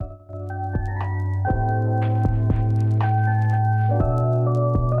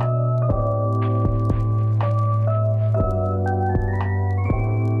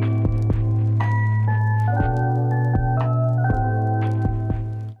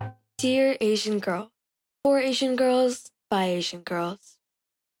Dear Asian Girl, for Asian girls, by Asian girls.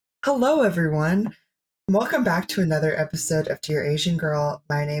 Hello, everyone. Welcome back to another episode of Dear Asian Girl.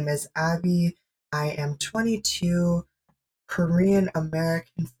 My name is Abby. I am 22, Korean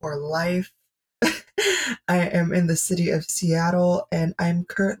American for life. I am in the city of Seattle, and I'm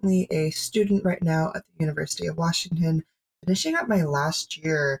currently a student right now at the University of Washington, finishing up my last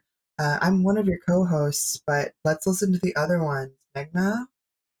year. I'm one of your co-hosts, but let's listen to the other ones. Meghna?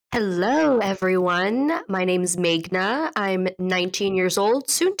 Hello, everyone. My name's Meghna. I'm 19 years old,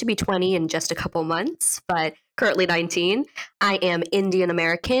 soon to be 20 in just a couple months, but currently 19. I am Indian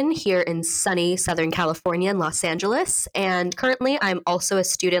American here in sunny Southern California in Los Angeles, and currently I'm also a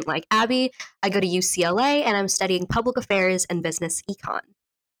student like Abby. I go to UCLA and I'm studying public affairs and business econ.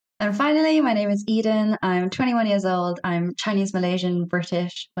 And finally, my name is Eden. I'm 21 years old. I'm Chinese, Malaysian,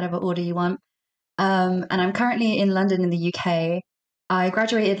 British, whatever order you want. And I'm currently in London in the UK. I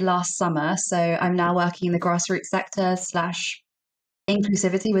graduated last summer, so I'm now working in the grassroots sector /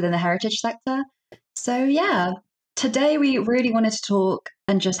 inclusivity within the heritage sector. So yeah, today we really wanted to talk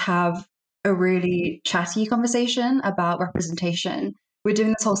and just have a really chatty conversation about representation. We're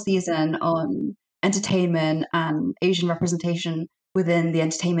doing this whole season on entertainment and Asian representation within the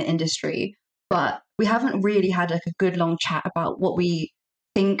entertainment industry, but we haven't really had like a good long chat about what we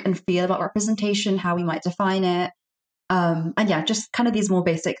think and feel about representation, how we might define it, and yeah, just kind of these more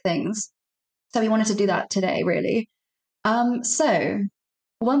basic things. So we wanted to do that today, really. So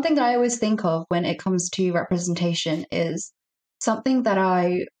one thing that I always think of when it comes to representation is something that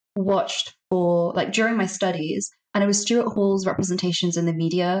I watched for like during my studies, and it was Stuart Hall's Representations in the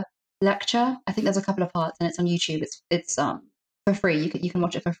Media lecture. I think there's a couple of parts, and it's on YouTube. It's for free. You can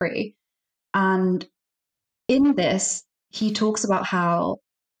watch it for free. And in this, he talks about how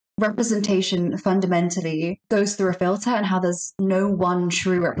representation fundamentally goes through a filter and how there's no one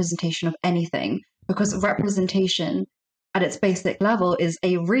true representation of anything, because representation at its basic level is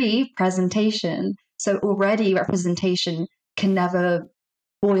a representation. So already representation can never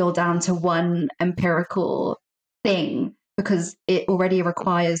boil down to one empirical thing because it already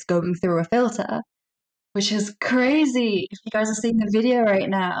requires going through a filter, which is crazy. If you guys are seeing the video right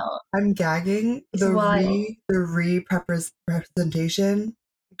now, I'm gagging. It's wild. The representation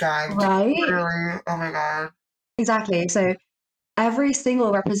gagged. Right? Literally. Oh my god. Exactly. So every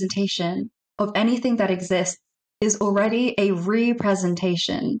single representation of anything that exists is already a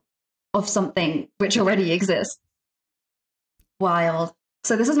representation of something which already exists. Wild.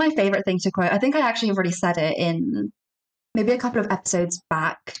 So this is my favorite thing to quote. I think I actually have already said it in maybe a couple of episodes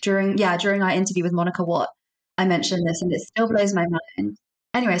back during our interview with Monica Watt. I mentioned this and it still blows my mind.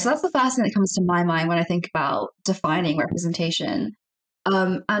 Anyway, so that's the first thing that comes to my mind when I think about defining representation.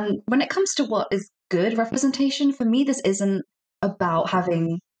 And when it comes to what is good representation, for me, this isn't about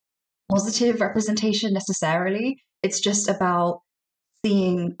having positive representation necessarily. It's just about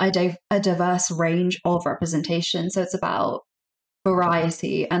seeing a diverse range of representation. So it's about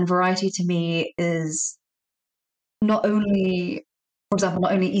variety. And variety to me is not only, for example,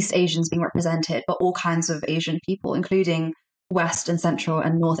 not only East Asians being represented, but all kinds of Asian people, including West and Central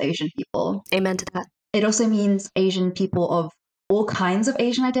and North Asian people. Amen to that. It also means Asian people of all kinds of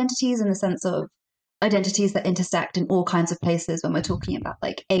Asian identities, in the sense of identities that intersect in all kinds of places when we're talking about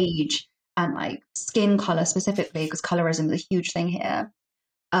like age and like skin color specifically, because colorism is a huge thing here.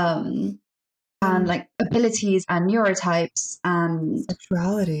 And like abilities and neurotypes and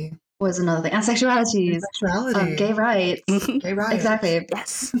Sexuality. was another thing. And sexualities. Sexuality. Gay rights. Gay rights. Exactly.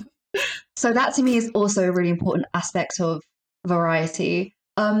 Yes. So that to me is also a really important aspect of variety.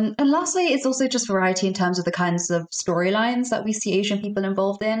 And lastly, it's also just variety in terms of the kinds of storylines that we see Asian people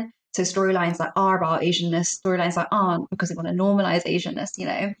involved in. So storylines that are about Asianness, storylines that aren't, because they want to normalize Asianness, you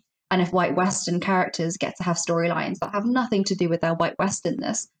know. And if white Western characters get to have storylines that have nothing to do with their white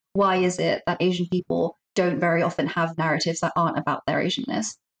Westernness, why is it that Asian people don't very often have narratives that aren't about their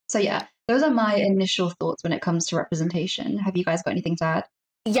Asianness? So yeah, those are my initial thoughts when it comes to representation. Have you guys got anything to add?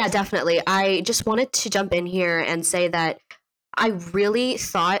 Yeah, definitely. I just wanted to jump in here and say that I really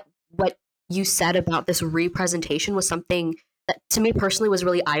thought what you said about this representation was something that to me personally was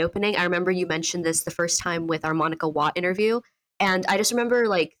really eye-opening. I remember you mentioned this the first time with our Monica Watt interview, and I just remember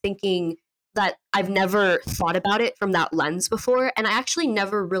like thinking that I've never thought about it from that lens before, and I actually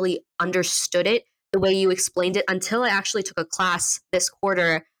never really understood it the way you explained it until I actually took a class this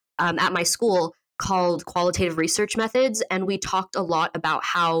quarter at my school called Qualitative Research Methods, and we talked a lot about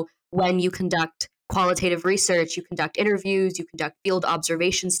how when you conduct qualitative research, you conduct interviews, you conduct field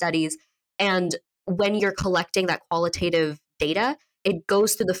observation studies, and when you're collecting that qualitative data, it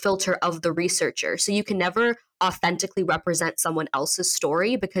goes through the filter of the researcher. So you can never authentically represent someone else's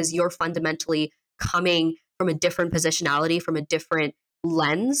story because you're fundamentally coming from a different positionality, from a different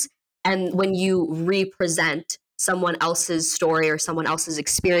lens. And when you represent someone else's story or someone else's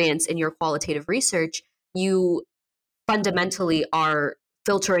experience in your qualitative research, you fundamentally are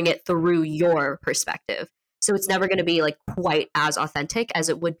filtering it through your perspective. So it's never going to be like quite as authentic as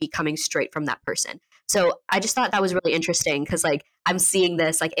it would be coming straight from that person. So I just thought that was really interesting because like I'm seeing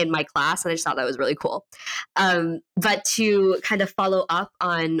this like in my class, and I just thought that was really cool. But to kind of follow up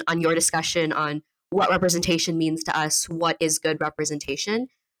on your discussion on what representation means to us, what is good representation,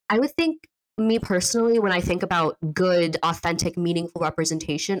 I would think, me personally, when I think about good, authentic, meaningful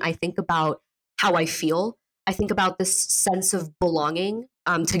representation, I think about how I feel. I think about this sense of belonging.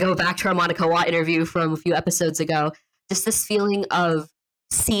 To go back to our Monica Watt interview from a few episodes ago, just this feeling of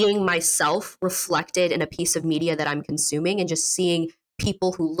seeing myself reflected in a piece of media that I'm consuming, and just seeing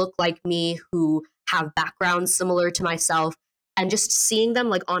people who look like me, who have backgrounds similar to myself, and just seeing them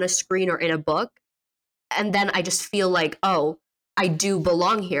like on a screen or in a book. And then I just feel like, oh, I do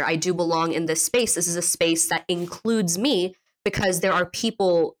belong here. I do belong in this space. This is a space that includes me because there are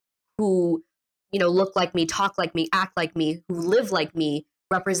people who, look like me, talk like me, act like me, who live like me,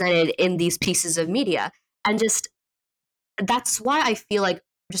 represented in these pieces of media. And just that's why I feel like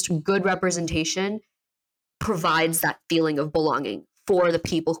just good representation provides that feeling of belonging for the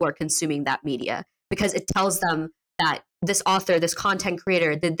people who are consuming that media, because it tells them that this author, this content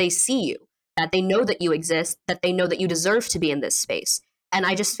creator, that they see you, that they know that you exist, that they know that you deserve to be in this space. And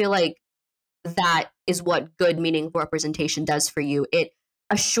I just feel like that is what good, meaningful representation does for you. It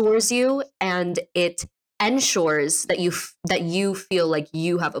assures you and it ensures that you feel like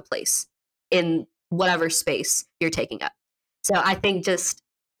you have a place in whatever space you're taking up. So I think just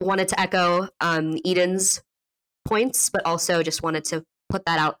wanted to echo Eden's points, but also just wanted to put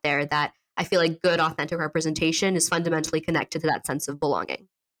that out there that I feel like good, authentic representation is fundamentally connected to that sense of belonging.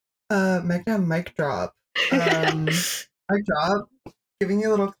 Meghna, mic drop. Mic drop. Giving you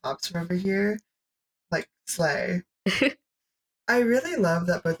little claps from over here. Like, slay. I really love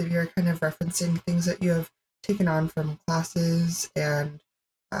that both of you are kind of referencing things that you have taken on from classes and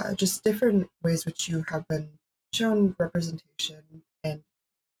just different ways which you have been shown representation and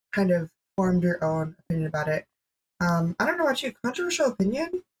kind of formed your own opinion about it. I don't know about you, controversial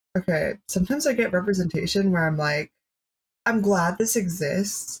opinion? Okay, sometimes I get representation where I'm like, I'm glad this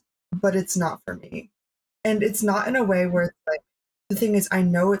exists, but it's not for me. And it's not in a way where it's like, the thing is, I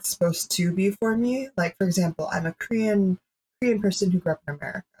know it's supposed to be for me. Like, for example, I'm a Korean person who grew up in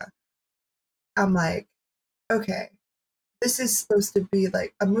America. I'm like, okay, this is supposed to be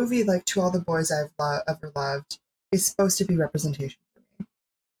like a movie like To All the Boys I've ever loved is supposed to be representation for me.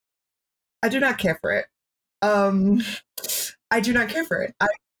 I do not care for it. I do not care for it.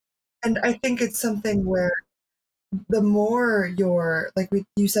 I think it's something where the more you're like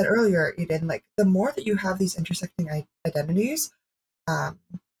you said earlier, Eden, like the more that you have these intersecting identities, um,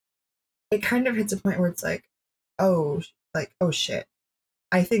 it kind of hits a point where it's oh shit.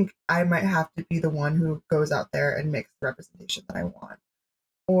 I think I might have to be the one who goes out there and makes the representation that I want.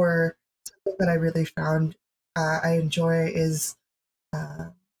 Or something that I really found I enjoy is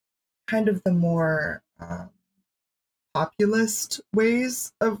kind of the more populist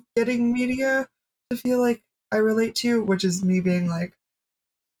ways of getting media to feel like I relate to, which is me being like,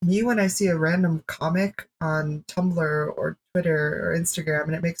 me when I see a random comic on Tumblr or Twitter or Instagram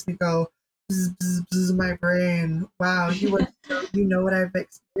and it makes me go, bzz, bzz, bzz, my brain, wow, you know what I've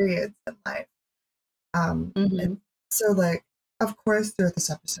experienced in life. And so, like, of course, throughout this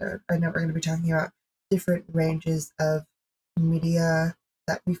episode, I know we're going to be talking about different ranges of media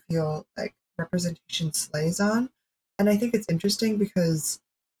that we feel like representation slays on. And I think it's interesting because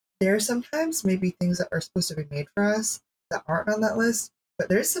there are sometimes maybe things that are supposed to be made for us that aren't on that list, but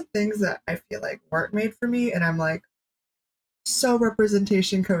there's some things that I feel like weren't made for me, and I'm like, so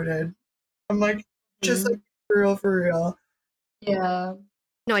representation coded. I'm like, just like for real. Yeah.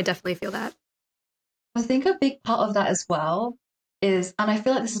 No, I definitely feel that. I think a big part of that as well is, and I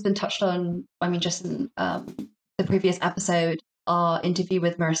feel like this has been touched on, I mean, just in the previous episode, our interview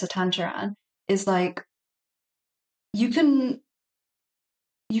with Marissa Tangeran, is like, you can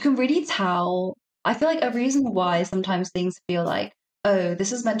really tell. I feel like a reason why sometimes things feel like, oh,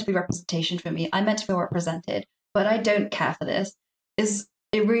 this is meant to be representation for me. I'm meant to feel represented, but I don't care for this. Is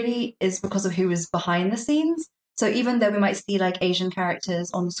it really is because of who is behind the scenes? So even though we might see like Asian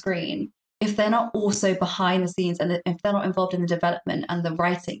characters on the screen, if they're not also behind the scenes and if they're not involved in the development and the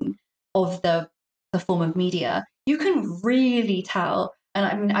writing of the form of media, you can really tell. And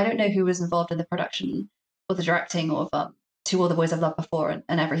I mean, I don't know who was involved in the production or the directing of To All the Boys I've Loved Before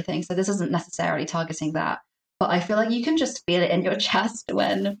and everything. So this isn't necessarily targeting that. but I feel like you can just feel it in your chest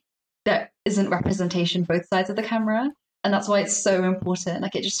when there isn't representation both sides of the camera. And that's why it's so important.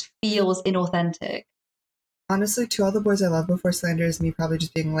 Like it just feels inauthentic. Honestly, To All the Boys I Love Before Slander is me probably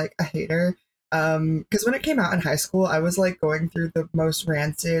just being like a hater. Because when it came out in high school, I was like going through the most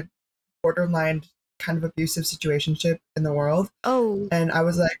rancid, borderline kind of abusive situationship in the world. Oh, And I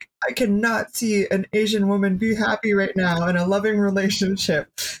was like, I cannot see an Asian woman be happy right now in a loving relationship.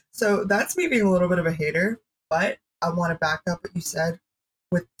 So that's me being a little bit of a hater. But I want to back up what you said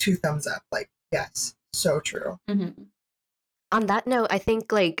with two thumbs up. Like, yes, so true. Mm-hmm. on that note, I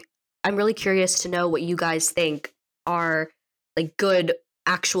think like I'm really curious to know what you guys think are like good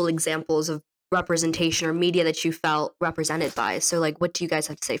actual examples of representation or media that you felt represented by. So like what do you guys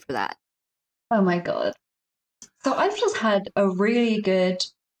have to say for that? Oh my God. So I've just had a really good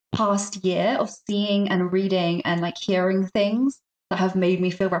past year of seeing and reading and like hearing things that have made me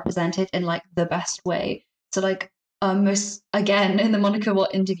feel represented in like the best way. So like most again in the Monica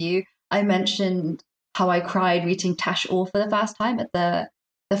Watt interview, I mentioned how I cried reading Tash All for the first time at the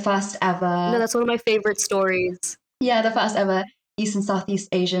first No, ever that's one of my favorite stories. the first ever East and Southeast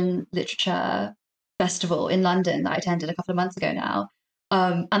Asian Literature Festival in London that I attended a couple of months ago now.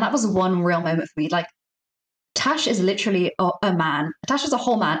 And that was one real moment for me. Like Tash is literally a man. Tash is a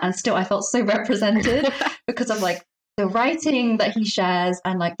whole man, and still I felt so represented because of like the writing that he shares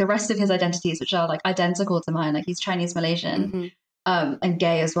and like the rest of his identities, which are like identical to mine. Like he's Chinese Malaysian, hmm and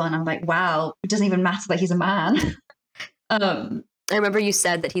gay as well. And I'm like, wow, it doesn't even matter that he's a man. um, I remember you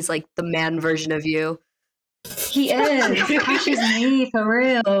said that he's like the man version of you. he is. Tash is me for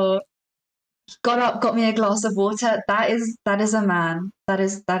real. Got up, got me a glass of water. That is a man. That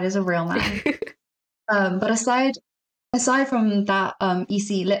is a real man. But aside from that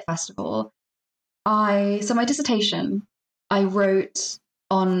EC Lit Festival, my dissertation I wrote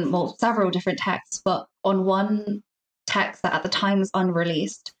on well several different texts, but on one text that at the time was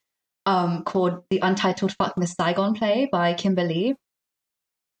unreleased, called the Untitled Fuck Miss Saigon play by Kimber Lee.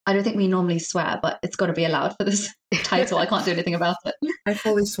 I don't think we normally swear, but it's got to be allowed for this title. I can't do anything about it. I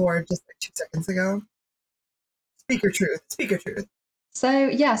fully swore just like 2 seconds ago. Speak your truth. Speak your truth. So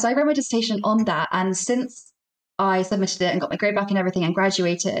yeah, so I wrote my dissertation on that, and since I submitted it and got my grade back and everything and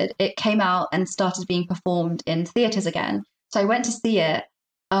graduated, it came out and started being performed in theatres again. So I went to see it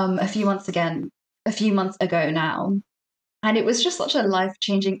a few months ago now, and it was just such a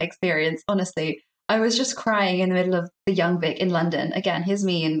life-changing experience. Honestly, I was just crying in the middle of the Young Vic in London. Again, here's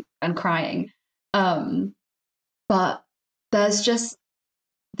me and crying. Um, but there's just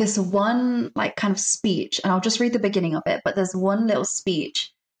this one like kind of speech, and I'll just read the beginning of it, but there's one little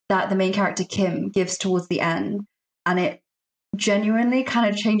speech that the main character Kim gives towards the end, and it genuinely kind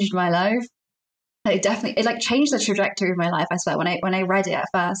of changed my life. It like changed the trajectory of my life, I swear. When I read it at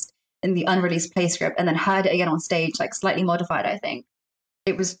first in the unreleased play script and then heard it again on stage, like slightly modified, I think.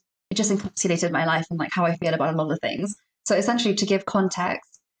 It just encapsulated my life and like how I feel about a lot of things. So essentially to give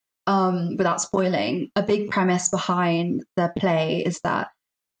context, without spoiling, a big premise behind the play is that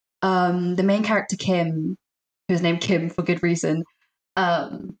the main character Kim, who's named Kim for good reason,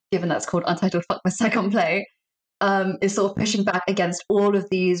 given that's called Untitled Fuck My Second Play, is sort of pushing back against all of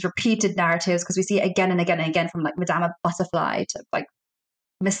these repeated narratives because we see it again and again and again from like Madame Butterfly to like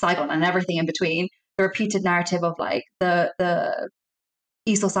Miss Saigon and everything in between. The repeated narrative of like the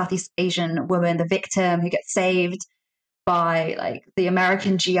East or Southeast Asian woman, the victim who gets saved by like the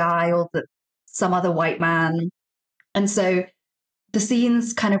American GI or some other white man, and so the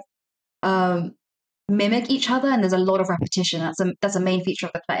scenes kind of mimic each other, and there's a lot of repetition. That's a main feature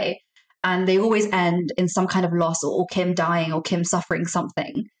of the play, and they always end in some kind of loss or Kim dying or Kim suffering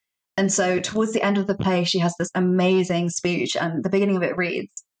something. And so towards the end of the play, she has this amazing speech, and the beginning of it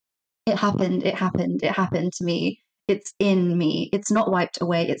reads, "It happened, it happened, it happened to me. It's in me. It's not wiped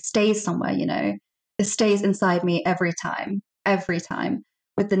away. It stays somewhere, you know. It stays inside me every time, every time.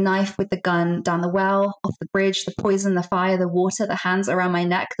 With the knife, with the gun, down the well, off the bridge, the poison, the fire, the water, the hands around my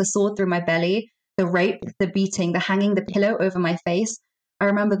neck, the sword through my belly, the rape, the beating, the hanging, the pillow over my face. I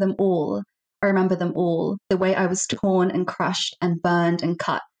remember them all. I remember them all. The way I was torn and crushed and burned and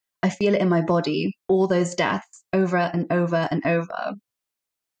cut. I feel it in my body, all those deaths, over and over and over."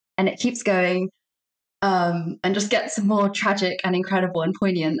 And it keeps going, and just gets more tragic and incredible and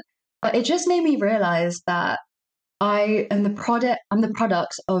poignant. But it just made me realize that I'm the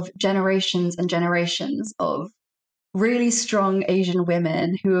product of generations and generations of really strong Asian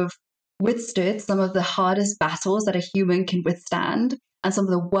women who have withstood some of the hardest battles that a human can withstand and some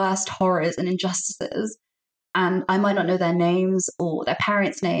of the worst horrors and injustices. And I might not know their names or their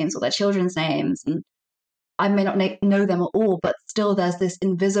parents' names or their children's names, and I may not know them at all, but still there's this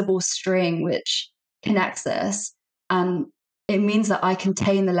invisible string which connects us. And it means that I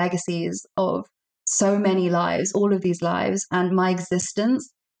contain the legacies of so many lives, all of these lives, and my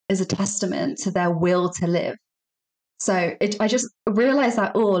existence is a testament to their will to live. So I just realized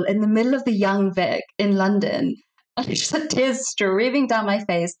that all in the middle of the Young Vic in London. I just had tears streaming down my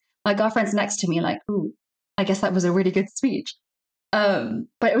face. My girlfriend's next to me, like, ooh, I guess that was a really good speech. But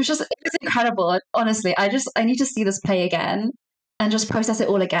it was incredible. Honestly, I need to see this play again and just process it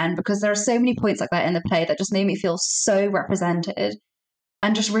all again, because there are so many points like that in the play that just made me feel so represented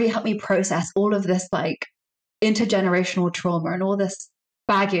and just really helped me process all of this like intergenerational trauma and all this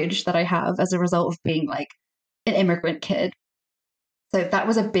baggage that I have as a result of being like an immigrant kid. So that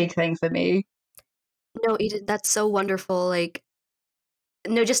was a big thing for me. No, Eden, that's so wonderful. Like,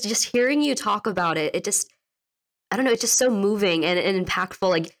 no, just hearing you talk about it, it just, I don't know, it's just so moving and impactful.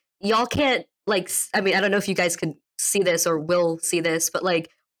 Like, y'all can't, like, I mean, I don't know if you guys could see this or will see this, but like,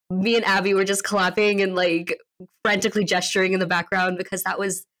 me and Abby were just clapping and like frantically gesturing in the background because that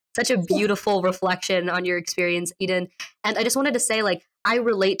was such a beautiful reflection on your experience, Eden. And I just wanted to say, like, I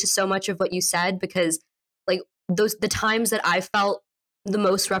relate to so much of what you said because, like, the times that I felt the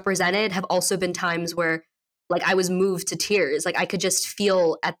most represented have also been times where, like, I was moved to tears. Like, I could just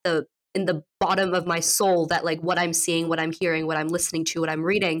feel in the bottom of my soul that like what I'm seeing, what I'm hearing, what I'm listening to, what I'm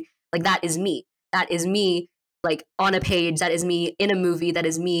reading, like that is me. That is me like on a page, that is me in a movie, that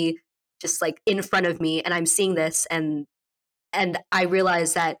is me just like in front of me, and I'm seeing this and I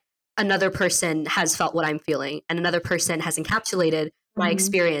realize that another person has felt what I'm feeling and another person has encapsulated my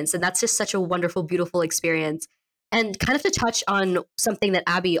experience, and that's just such a wonderful, beautiful experience. And kind of to touch on something that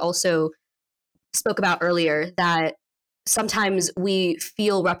Abby also spoke about earlier, that sometimes we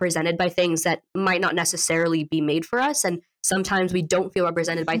feel represented by things that might not necessarily be made for us, and sometimes we don't feel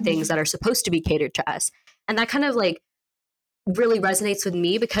represented by things that are supposed to be catered to us. And that kind of like really resonates with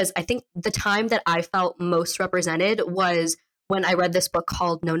me because I think the time that I felt most represented was when I read this book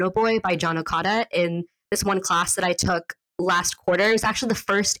called No No Boy by John Okada in this one class that I took last quarter. It was actually the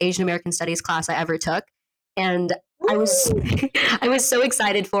first Asian American Studies class I ever took. And I was I was so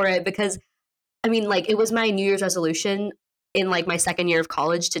excited for it because I mean, like, it was my New Year's resolution in like my second year of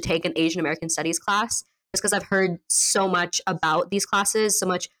college to take an Asian American Studies class, just because I've heard so much about these classes, so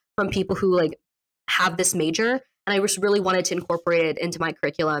much from people who like have this major, and I just really wanted to incorporate it into my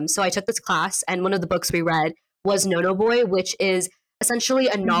curriculum. So I took this class, and one of the books we read was No No Boy, which is essentially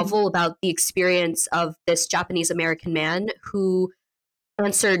a novel about the experience of this Japanese American man who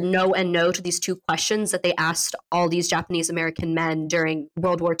answered no and no to these two questions that they asked all these Japanese American men during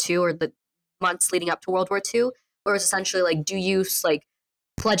World War II, or the months leading up to World War II, where it was essentially like, do you like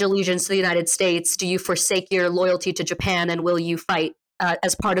pledge allegiance to the United States? Do you forsake your loyalty to Japan, and will you fight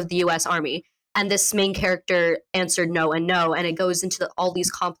as part of the U.S. Army? And this main character answered no and no, and it goes into all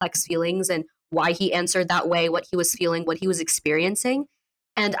these complex feelings and why he answered that way, what he was feeling, what he was experiencing.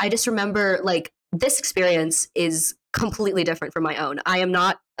 And I just remember like this experience is completely different from my own. I am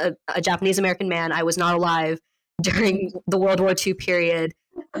not a Japanese American man. I was not alive during the World War II period.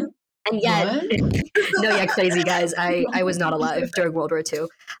 And yet, no, yeah, crazy guys. I was not alive during World War II.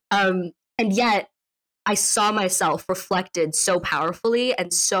 And yet, I saw myself reflected so powerfully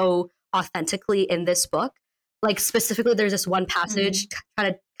and so authentically in this book. Like specifically, there's this one passage,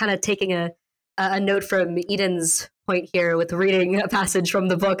 kind of taking a note from Eden's point here with reading a passage from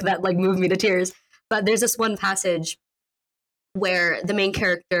the book that like moved me to tears. But there's this one passage where the main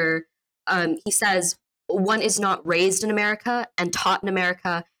character, he says, one is not raised in America and taught in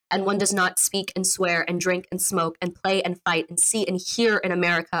America, and one does not speak and swear and drink and smoke and play and fight and see and hear in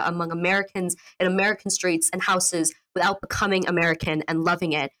America among Americans in American streets and houses without becoming American and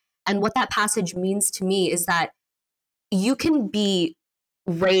loving it. And what that passage means to me is that you can be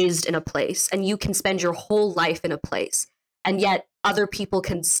raised in a place and you can spend your whole life in a place, and yet other people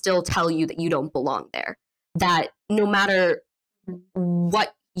can still tell you that you don't belong there. That no matter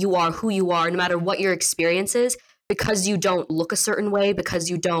what you are, who you are, no matter what your experience is, because you don't look a certain way, because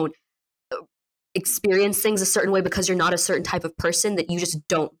you don't experience things a certain way, because you're not a certain type of person, that you just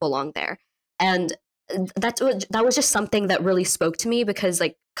don't belong there. And that was just something that really spoke to me because,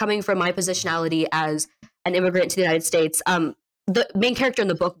 like, coming from my positionality as an immigrant to the United States, the main character in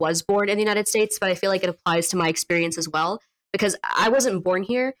the book was born in the United States, but I feel like it applies to my experience as well because I wasn't born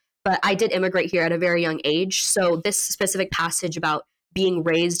here, but I did immigrate here at a very young age. So this specific passage about being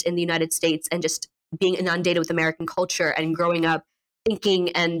raised in the United States and just being inundated with American culture and growing up thinking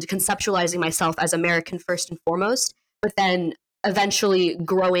and conceptualizing myself as American first and foremost, but then eventually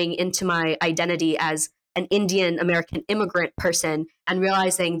growing into my identity as an Indian American immigrant person and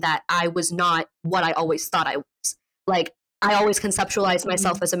realizing that I was not what I always thought I was. Like, I always conceptualized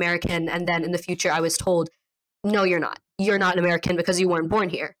myself as American, and then in the future I was told, no, you're not. You're not an American because you weren't born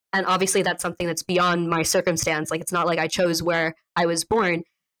here. And obviously that's something that's beyond my circumstance. Like, it's not like I chose where I was born.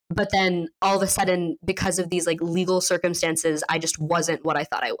 But then all of a sudden, because of these like legal circumstances, I just wasn't what I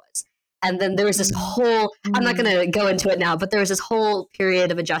thought I was. And then there was this whole, I'm not going to go into it now, but there was this whole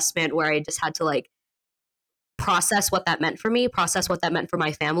period of adjustment where I just had to like process what that meant for me, process what that meant for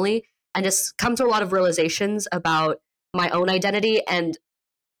my family, and just come to a lot of realizations about my own identity. And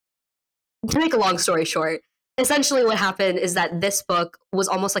to make a long story short, essentially what happened is that this book was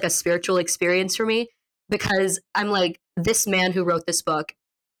almost like a spiritual experience for me, because I'm like, this man who wrote this book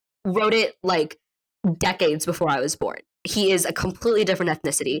wrote it like decades before I was born. He is a completely different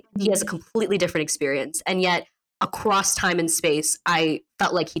ethnicity. He has a completely different experience. And yet, across time and space, I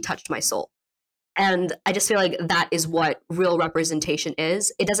felt like he touched my soul. And I just feel like that is what real representation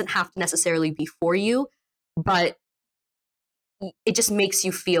is. It doesn't have to necessarily be for you, but it just makes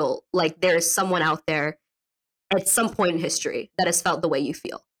you feel like there is someone out there at some point in history that has felt the way you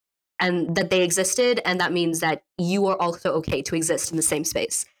feel, and that they existed, and that means that you are also okay to exist in the same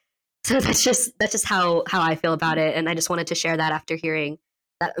space. So that's just how I feel about it, and I just wanted to share that after hearing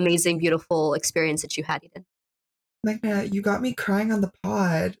that amazing, beautiful experience that you had, Eden. Meghna, you got me crying on the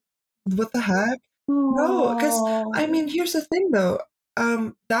pod. What the heck? No, because I mean, here's the thing though.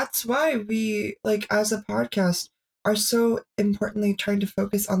 That's why we, like, as a podcast, are so importantly trying to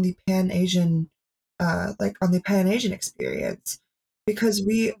focus on the Pan-Asian, like on the Pan-Asian experience, because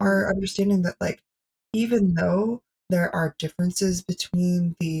we are understanding that, like, even though there are differences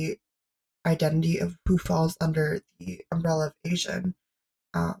between the identity of who falls under the umbrella of Asian,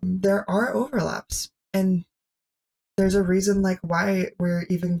 there are overlaps, and there's a reason like why we're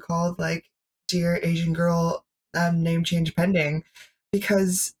even called like Dear Asian Girl, name change pending,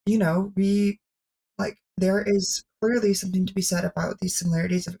 because we like there is clearly something to be said about these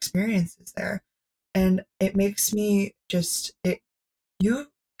similarities of experiences there, and it makes me just you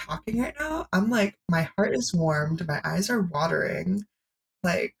talking right now, I'm like, my heart is warmed, my eyes are watering,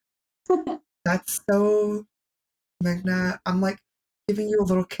 like that's so Meghna. I'm like giving you a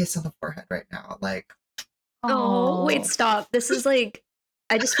little kiss on the forehead right now, like. Oh, wait, stop. This is like,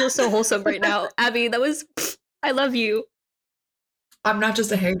 I just feel so wholesome right now. Abby, that was, I love you. I'm not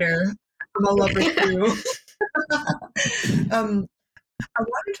just a hater. I'm a lover too. I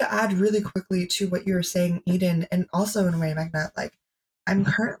wanted to add really quickly to what you were saying, Eden, and also in a way, Meghna, like, I'm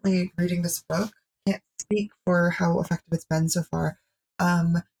currently reading this book. Can't speak for how effective it's been so far.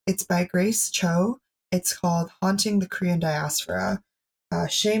 It's by Grace Cho. It's called Haunting the Korean Diaspora,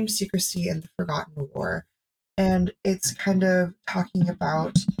 Shame, Secrecy, and the Forgotten War. And it's kind of talking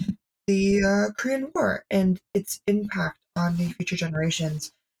about the Korean War and its impact on the future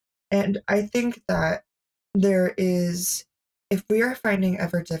generations. And I think that there is, if we are finding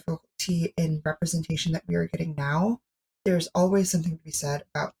ever difficulty in representation that we are getting now, there's always something to be said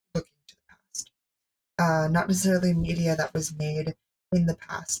about looking to the past. Not necessarily media that was made in the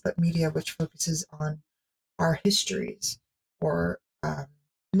past, but media which focuses on our histories or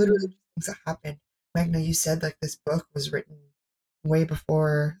literally things that happened. Meghna, you said like this book was written way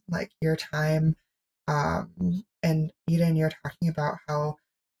before like your time. And Eden, you're talking about how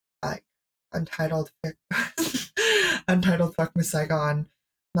like Untitled Untitled Fuck Miss Saigon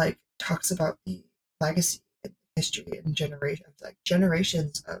like talks about the legacy and history and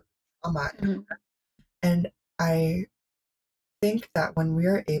generations of trauma. And I think that when we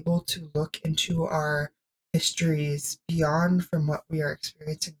are able to look into our histories beyond from what we are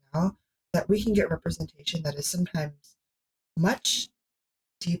experiencing now, that we can get representation that is sometimes much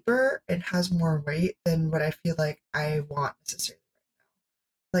deeper and has more weight than what I feel like I want necessarily right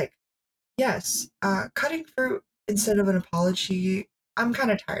now. Like, yes, cutting fruit instead of an apology, I'm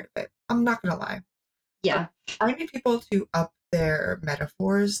kind of tired of it. I'm not gonna lie. Yeah. I need people to up their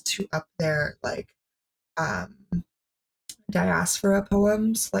metaphors, to up their like diaspora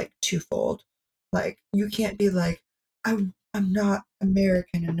poems like twofold. Like you can't be like, I'm not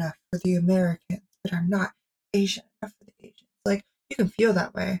American enough for the Americans, but I'm not Asian enough for the Asians. Like you can feel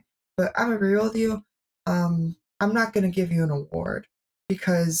that way, but I'm gonna be real with you. I'm not gonna give you an award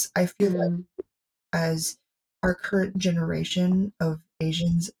because I feel like as our current generation of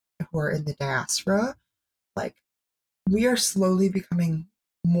Asians who are in the diaspora, like we are slowly becoming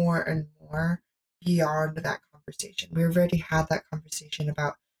more and more beyond that conversation. We've already had that conversation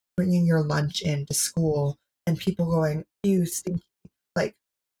about bringing your lunch into school and people going, "You stinky." Like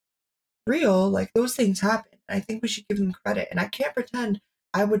real, like those things happen. I think we should give them credit. And I can't pretend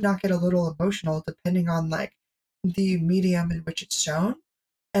I would not get a little emotional depending on like the medium in which it's shown.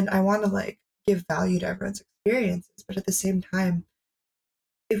 And I want to like give value to everyone's experiences. But at the same time,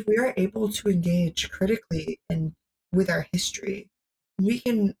 if we are able to engage critically and with our history, we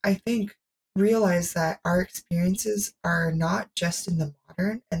can, I think, realize that our experiences are not just in the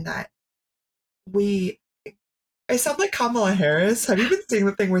modern, and that we I sound like Kamala Harris. Have you been seeing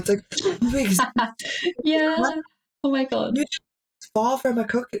the thing where it's like, we exist? Yeah. Oh my god. You just fall from a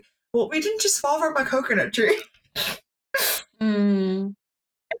coconut. Well, we didn't just fall from a coconut tree. Mm,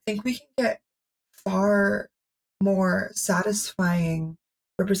 I think we can get far more satisfying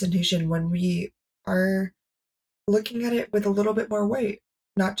representation when we are looking at it with a little bit more weight,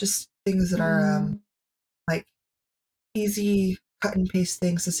 not just things that are mm, like easy cut and paste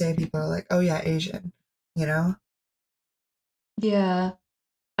things to say. People are like, oh yeah, Asian, you know? yeah.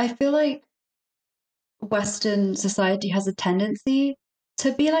 I feel like Western society has a tendency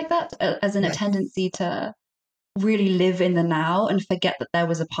to be like that, as in a Yes. tendency to really live in the now and forget that there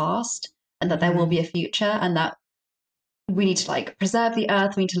was a past and that there will be a future, and that we need to like preserve the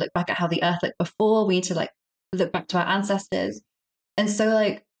earth. We need to look back at how the earth looked before. We need to like look back to our ancestors. And so,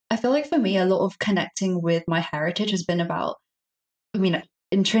 like, I feel like for me, a lot of connecting with my heritage has been about, I mean,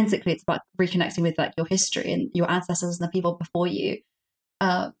 intrinsically, it's about reconnecting with like your history and your ancestors and the people before you.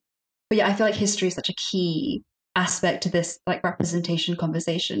 Uh, but yeah, I feel like history is such a key aspect to this like representation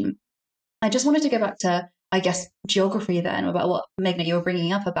conversation. I just wanted to go back to, I guess, geography then, about what Meghna you were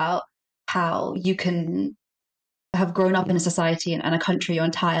bringing up about how you can have grown up in a society and a country your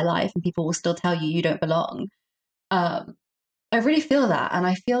entire life, and people will still tell you you don't belong. Um, I really feel that, and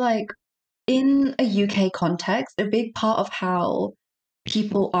I feel like in a UK context, a big part of how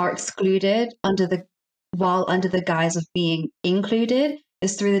people are excluded while under the guise of being included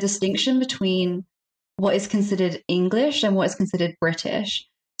is through the distinction between what is considered English and what is considered British.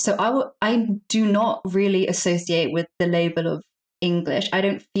 So I do not really associate with the label of English. I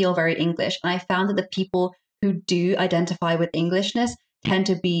don't feel very English. And I found that the people who do identify with Englishness tend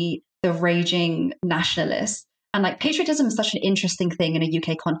to be the raging nationalists. And like patriotism is such an interesting thing in a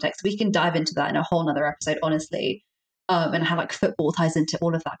UK context. We can dive into that in a whole nother episode, honestly. And how like football ties into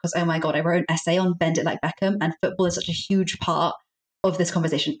all of that. Because oh my god, I wrote an essay on Bend It Like Beckham, and football is such a huge part of this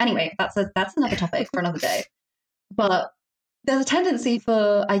conversation. Anyway, that's another topic for another day. But there's a tendency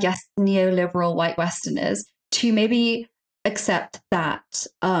for, I guess, neoliberal white Westerners to maybe accept that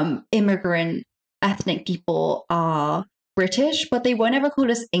immigrant ethnic people are British, but they won't ever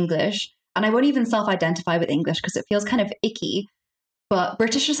call us English. And I won't even self identify with English because it feels kind of icky. But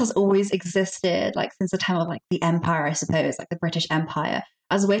Britishness has always existed, like since the time of like the Empire, I suppose, like the British Empire,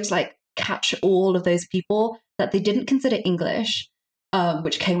 as a way to like capture all of those people that they didn't consider English,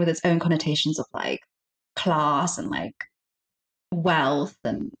 which came with its own connotations of like class and like wealth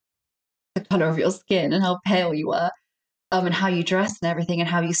and the color of your skin and how pale you were, and how you dressed and everything and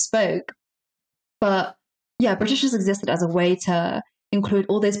how you spoke. But yeah, British has existed as a way to include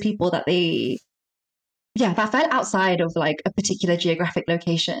all those people that that fell outside of like a particular geographic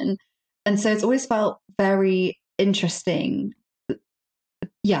location. And so it's always felt very interesting.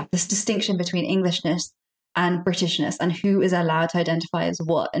 Yeah, this distinction between Englishness and Britishness and who is allowed to identify as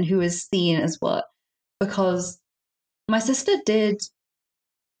what and who is seen as what. Because my sister did,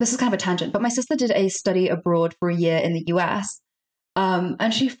 this is kind of a tangent, but my sister did a study abroad for a year in the US.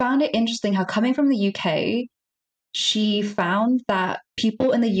 And she found it interesting how, coming from the UK, she found that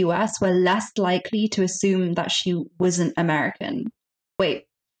people in the US were less likely to assume that she wasn't American. Wait,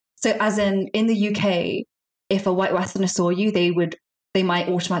 so as in the UK, if a white Westerner saw you, they might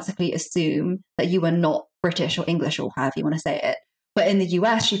automatically assume that you were not British or English or however you want to say it. But in the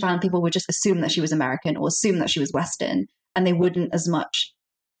US, she found people would just assume that she was American or assume that she was Western, and they wouldn't as much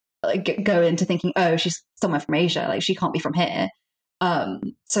like, go into thinking, oh, she's somewhere from Asia, like she can't be from here.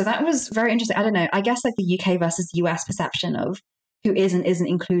 So that was very interesting. I don't know. I guess like the UK versus US perception of who is and isn't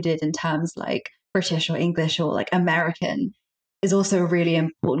included in terms like British or English or like American is also a really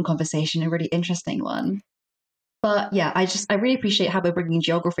important conversation, a really interesting one. But yeah, I really appreciate how we're bringing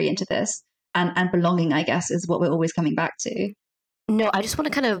geography into this, and belonging, I guess, is what we're always coming back to. No, I just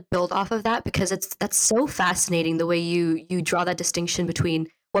want to kind of build off of that because that's so fascinating the way you draw that distinction between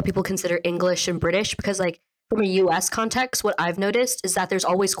what people consider English and British. Because like from a US context, what I've noticed is that there's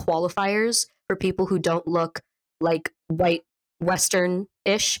always qualifiers for people who don't look like white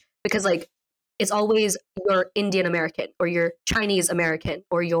Western-ish, because like it's always you're Indian American or you're Chinese American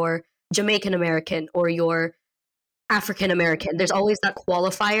or you're Jamaican American or you're African American. There's always that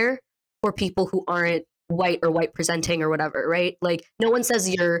qualifier for people who aren't white or white presenting or whatever, right? Like no one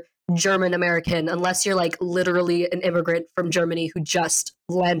says you're German American unless you're like literally an immigrant from Germany who just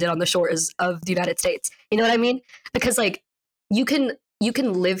landed on the shores of the United States. You know what I mean? Because like you can you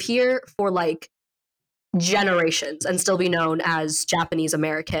can live here for like generations and still be known as Japanese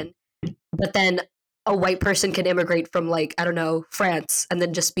American, but then a white person can immigrate from like, I don't know, France and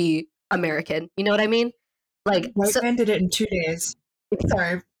then just be American. You know what I mean? Like, White so, man did it in 2 days.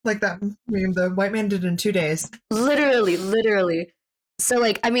 Sorry, like that meme. The white man did it in 2 days. literally. So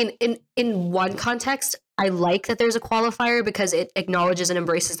like, I mean, in one context, I like that there's a qualifier because it acknowledges and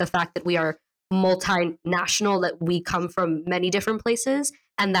embraces the fact that we are multinational, that we come from many different places,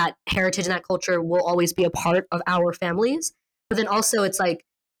 and that heritage and that culture will always be a part of our families. But then also, it's like,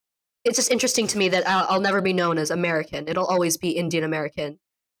 it's just interesting to me that I'll never be known as American. It'll always be Indian American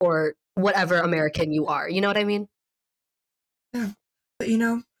or whatever American you are. You know what I mean? Yeah, but you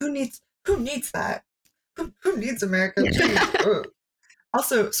know, who needs that? Who needs America? Jeez.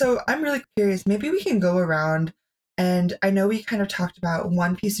 Also, so I'm really curious. Maybe we can go around, and I know we kind of talked about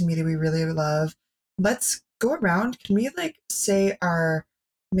one piece of media we really love. Let's go around. Can we like say our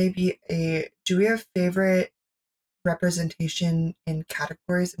do we have favorite representation in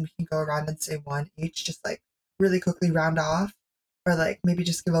categories, and we can go around and say one each, just like really quickly round off, or like maybe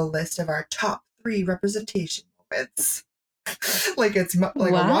just give a list of our top 3 representation moments. Like it's like a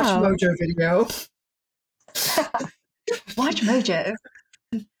Watch Wow. Mojo video. Watch Mojo.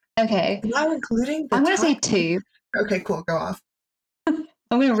 Okay. Now including the I'm going to say top. 2. Okay, cool. Go off. I'm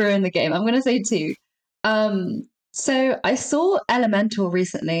going to ruin the game. I'm going to say 2. So I saw Elemental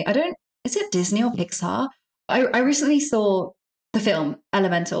recently. Is it Disney or Pixar? I recently saw the film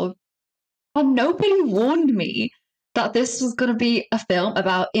Elemental, and nobody warned me that this was going to be a film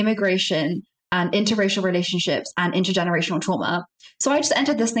about immigration and interracial relationships and intergenerational trauma. So I just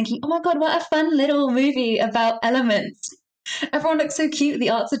entered this thinking, oh my God, what a fun little movie about elements. Everyone looks so cute. The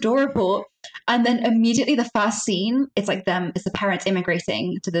art's adorable. And then immediately the first scene, it's like it's the parents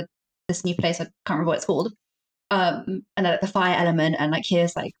immigrating to this new place. I can't remember what it's called. And then like, the fire element, and like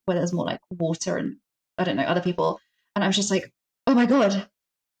here's like where there's more like water and I don't know, other people. And I was just like, oh my God,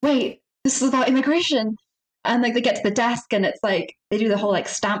 wait, this is about immigration. And like they get to the desk and it's like they do the whole like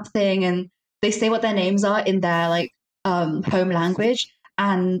stamp thing and they say what their names are in their like home language.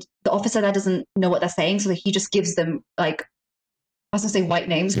 And the officer there doesn't know what they're saying, so he just gives them like I was gonna say white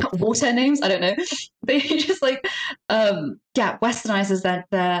names, water names. I don't know. They just like westernizes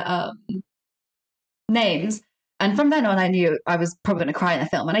their names. And from then on, I knew I was probably going to cry in the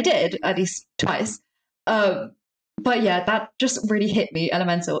film, and I did at least twice. Um, but yeah, that just really hit me.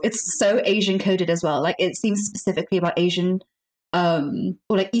 Elemental. It's so Asian coded as well. Like it seems specifically about Asian, or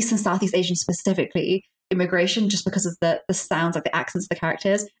like East and Southeast Asian specifically immigration, just because of the sounds, like the accents of the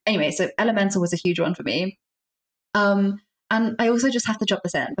characters. Anyway, so Elemental was a huge one for me. Um, and I also just have to drop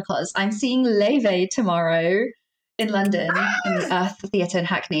this in because I'm seeing Leve tomorrow in London in the Earth Theatre in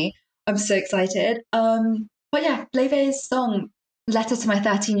Hackney. I'm so excited. But yeah, Leve's song, Letter to My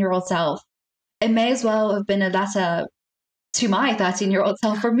 13-Year-Old Self, it may as well have been a letter to my 13-year-old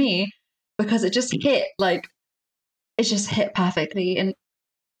self from me because it just hit perfectly. And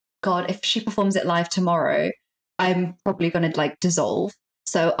God, if she performs it live tomorrow, I'm probably going to like dissolve.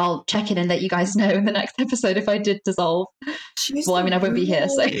 So I'll check in and let you guys know in the next episode if I did dissolve. Well, I mean, I won't be here,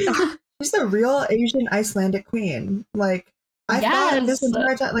 so. She's the real Asian Icelandic queen. Like, I thought this Yes.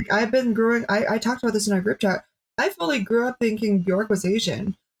 entire time, like, I've been growing, I talked about this in our group chat. I fully grew up thinking Bjork was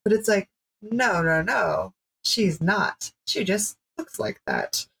Asian, but it's like, no. She's not. She just looks like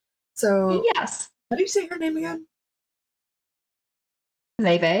that. So, Yes. how do you say her name again?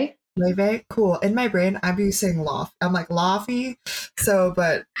 Leve. Leve? Cool. In my brain, I'd be saying Lof. I'm like, Lofty. So,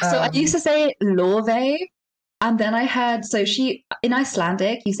 but. So I used to say Love, and then I heard, so she, in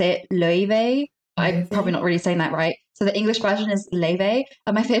Icelandic, you say it Löve. I'm probably not really saying that right. So the English version is Leve.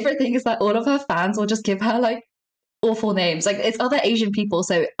 And my favorite thing is that all of her fans will just give her like awful names. Like it's other Asian people,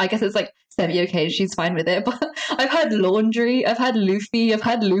 so I guess it's like semi-okay. She's fine with it. But I've had Laundry, I've had Luffy, I've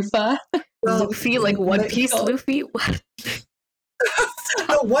had Lufa. Well, Luffy, like One Piece God. Luffy? What?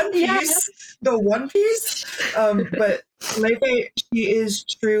 the One Piece, Yeah. the One Piece. But Leve, she is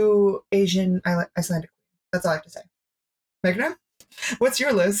true Asian Icelandic queen. That's all I have to say. Meghna, what's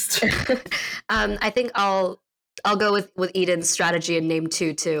your list? I think I'll go with Eden's strategy and name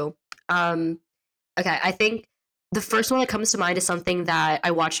 2 too. Okay, I think the first one that comes to mind is something that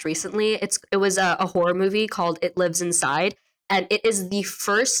I watched recently. It was a horror movie called It Lives Inside, and it is the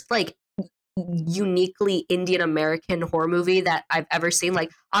first like uniquely Indian American horror movie that I've ever seen.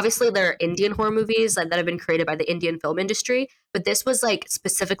 Like obviously there are Indian horror movies that have been created by the Indian film industry, but this was like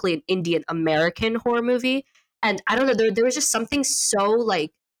specifically an Indian American horror movie. And I don't know, there was just something so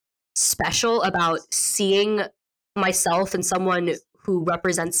like special about seeing myself and someone who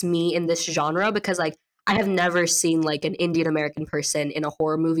represents me in this genre, because like I have never seen like an Indian American person in a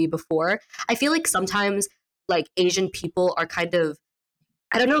horror movie before. I feel like sometimes like Asian people are kind of,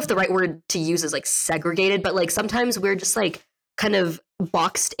 I don't know if the right word to use is like segregated, but like sometimes we're just like kind of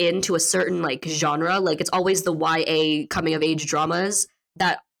boxed into a certain like genre. Like it's always the YA coming of age dramas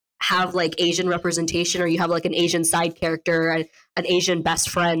that have like Asian representation, or you have like an Asian side character, an Asian best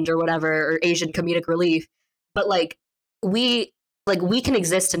friend or whatever, or Asian comedic relief. But we we can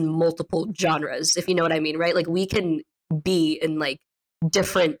exist in multiple genres, if you know what I mean, right? Like we can be in like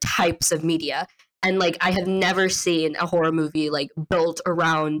different types of media. And like I have never seen a horror movie like built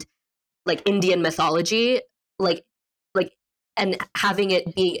around like Indian mythology, like like and having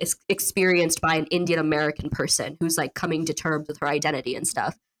it be experienced by an Indian American person who's like coming to terms with her identity and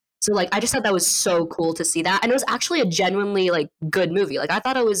stuff. So like I just thought that was so cool to see that, and it was actually a genuinely like good movie. Like I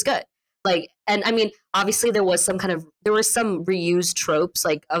thought it was good. Like, and I mean, obviously there were some reused tropes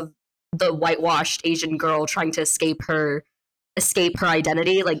like of the whitewashed Asian girl trying to escape her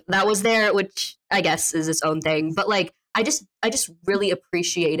identity. Like that was there, which I guess is its own thing. But like I just really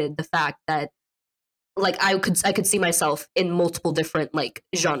appreciated the fact that like I could see myself in multiple different like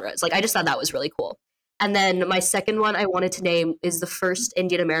genres. Like I just thought that was really cool. And then my second one I wanted to name is the first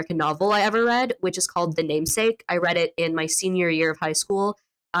Indian American novel I ever read, which is called The Namesake. I read it in my senior year of high school.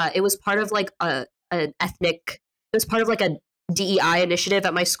 It was part of like an ethnic. It was part of like a DEI initiative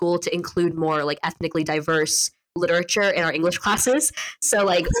at my school to include more like ethnically diverse literature in our English classes. So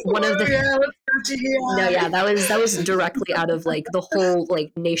like one of the yeah, let's go no, GEI. yeah, that was directly out of like the whole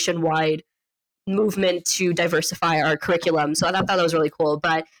like nationwide movement to diversify our curriculum. So I thought that was really cool.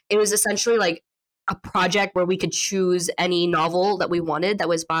 But it was essentially like a project where we could choose any novel that we wanted that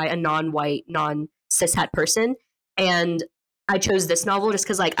was by a non-white, non-cishet person. And I chose this novel just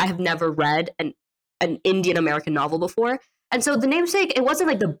because like I have never read an Indian American novel before. And so The Namesake, it wasn't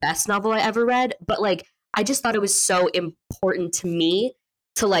like the best novel I ever read, but like I just thought it was so important to me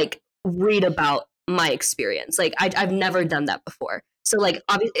to like read about my experience. Like I've never done that before. So like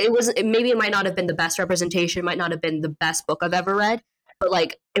obviously maybe it might not have been the best representation, it might not have been the best book I've ever read, but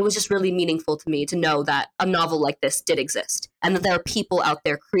like it was just really meaningful to me to know that a novel like this did exist and that there are people out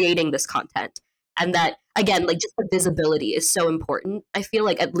there creating this content, and that again like just the visibility is so important. I feel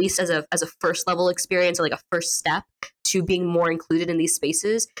like at least as a first level experience, or like a first step to being more included in these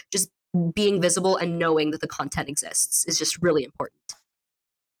spaces, just being visible and knowing that the content exists is just really important.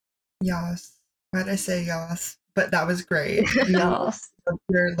 Yes. Why'd I say yes? But that was great. Yes.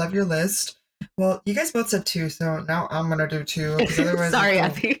 Love your list. Well, you guys both said two, so now I'm gonna do two because otherwise, Sorry,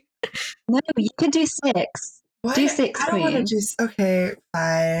 it's Abby. No, you could do six. what? Do six, I don't want to queen. do. Okay,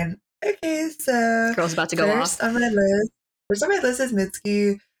 fine. Okay, so Girl's about to go first off. on my list. First on my list is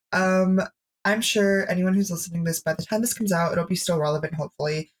Mitski. I'm sure anyone who's listening to this, by the time this comes out, it'll be still relevant,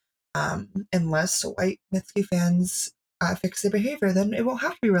 hopefully. Unless white Mitski fans fix their behavior, then it won't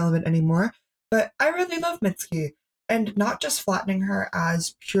have to be relevant anymore. But I really love Mitski, and not just flattening her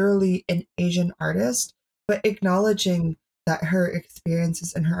as purely an Asian artist, but acknowledging that her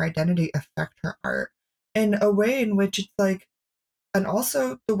experiences and her identity affect her art in a way in which it's like, and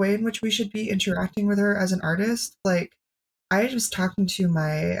also the way in which we should be interacting with her as an artist. Like, I was talking to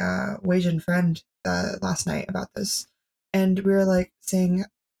my Wasian friend last night about this, and we were like saying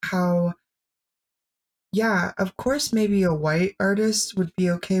how, yeah, of course, maybe a white artist would be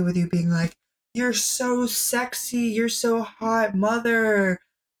okay with you being like, you're so sexy, you're so hot, mother.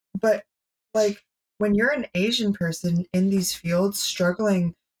 But like, when you're an Asian person in these fields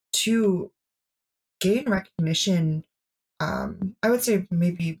struggling to gain recognition, I would say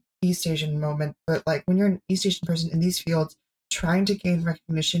maybe East Asian moment, but like when you're an East Asian person in these fields trying to gain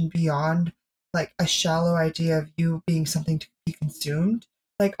recognition beyond like a shallow idea of you being something to be consumed,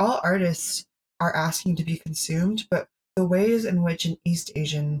 like all artists are asking to be consumed, but the ways in which an East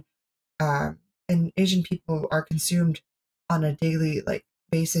Asian and Asian people are consumed on a daily like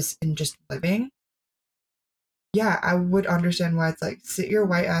basis in just living, yeah, I would understand why it's like sit your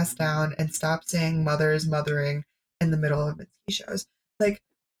white ass down and stop saying mother is mothering in the middle of Mitski shows. Like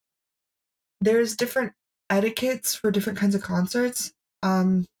there's different etiquettes for different kinds of concerts.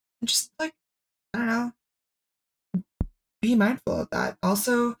 Just like I don't know, be mindful of that.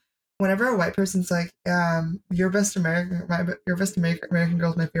 Also, whenever a white person's like, your best American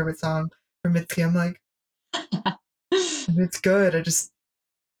girl is my favorite song from Mitski, I'm like, it's good. I just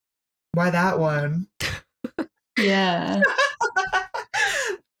why that one? Yeah.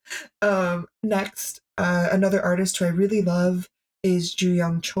 Next, another artist who I really love is Ju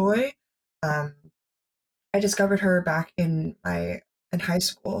Young Choi. Um, I discovered her back in high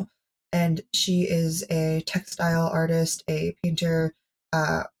school, and she is a textile artist, a painter,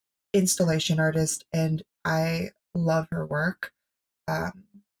 installation artist, and I love her work.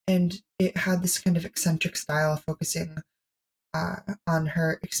 And it had this kind of eccentric style focusing on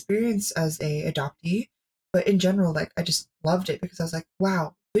her experience as a adoptee, but in general, like I just loved it because I was like,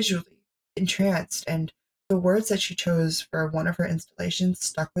 wow, visually entranced, and the words that she chose for one of her installations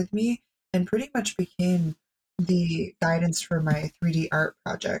stuck with me and pretty much became the guidance for my 3D art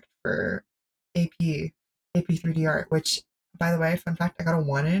project for AP 3D art, which, by the way, fun fact, I got a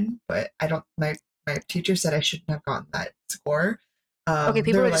 1 in, but I don't my teacher said I shouldn't have gotten that score. Okay, They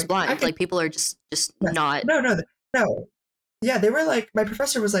people were are just like, I blind. could, Like people are just yes, not. no, yeah, they were like, my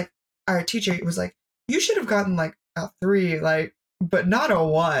professor was like, our teacher was like, you should have gotten like a 3, like, but not a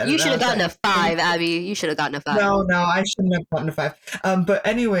 1. You And should I have was gotten a like, thank 5, you. Abby. You should have gotten a 5. No, I shouldn't have gotten a 5. But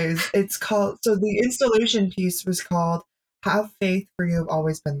anyways, it's called, so the installation piece was called Have Faith for You Have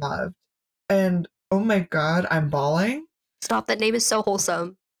Always Been Loved. And oh my God, I'm bawling. Stop! That name is so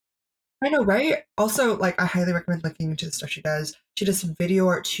wholesome. I know, right? Also, like, I highly recommend looking into the stuff she does. She does some video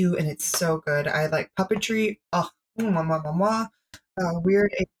art too, and it's so good. I like puppetry. Oh, mwah, mwah, mwah, mwah.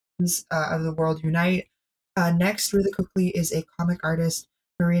 Weird Aliens of the World Unite. Next, really quickly, is a comic artist,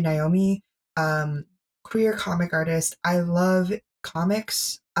 Marie Naomi. Queer comic artist. I love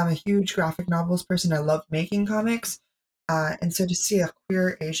comics. I'm a huge graphic novels person. I love making comics. And so to see a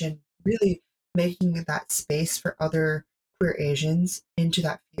queer Asian really making that space for other queer Asians into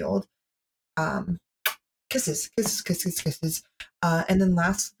that field, um, kisses, kisses, kisses, kisses. And then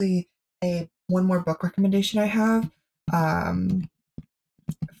lastly, a one more book recommendation I have, um,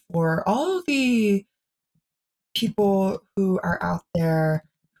 for all the people who are out there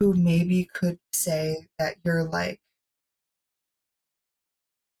who maybe could say that you're like,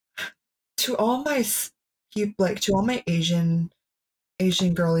 to all my people, like to all my Asian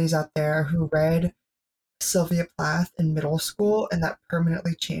girlies out there who read Sylvia Plath in middle school and that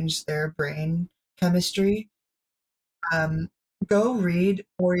permanently changed their brain chemistry. Um, Go read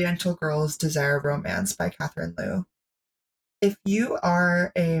Oriental Girls Desire Romance by Catherine Liu. If you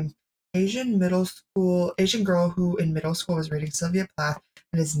are a Asian girl who in middle school was reading Sylvia Plath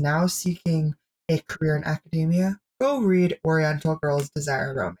and is now seeking a career in academia, go read Oriental Girls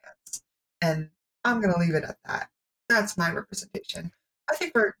Desire Romance. And I'm gonna leave it at that. That's my representation. I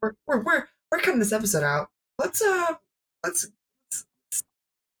think we're cutting this episode out. Let's let's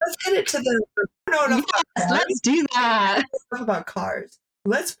hit it to the no enough about Yes, cars. let's do that. Enough about cars.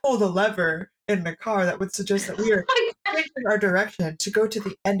 Let's pull the lever in the car that would suggest that we are changing our direction to go to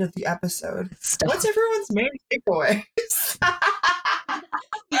the end of the episode. Stop. What's everyone's main takeaways?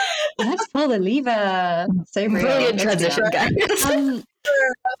 Let's pull the lever. So real. Brilliant Let's do transition, that. guys. I love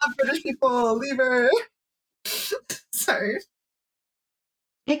British people. Lever. Sorry.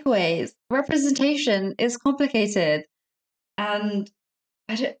 Takeaways. Representation is complicated, and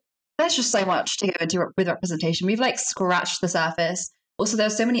there's just so much to go into with representation. We've like scratched the surface. Also,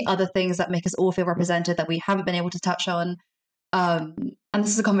 there's so many other things that make us all feel represented that we haven't been able to touch on. And this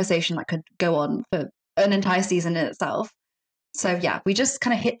is a conversation that could go on for an entire season in itself. So yeah, we just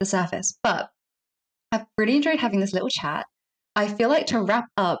kind of hit the surface. But I've really enjoyed having this little chat. I feel like to wrap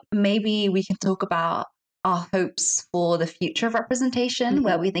up, maybe we can talk about our hopes for the future of representation,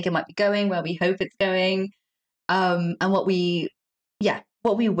 where we think it might be going, where we hope it's going, and what we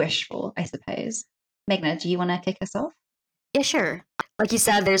wish for, I suppose. Meghna, do you want to kick us off? Yeah, sure. Like you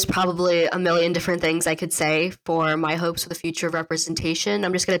said, there's probably a million different things I could say for my hopes for the future of representation.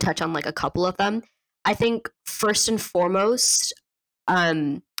 I'm just going to touch on like a couple of them. I think first and foremost,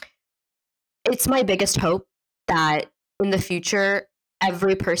 it's my biggest hope that in the future,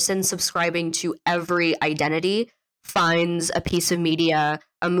 every person subscribing to every identity finds a piece of media,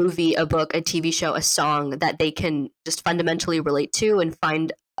 a movie, a book, a TV show, a song that they can just fundamentally relate to and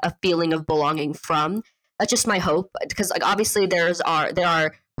find a feeling of belonging from. That's just my hope, because like obviously there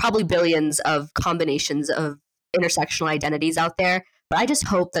are probably billions of combinations of intersectional identities out there, but I just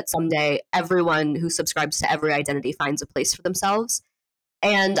hope that someday everyone who subscribes to every identity finds a place for themselves.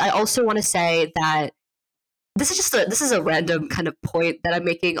 And I also want to say that this is a random kind of point that I'm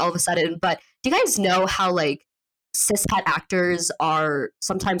making all of a sudden, but do you guys know how like cishet actors are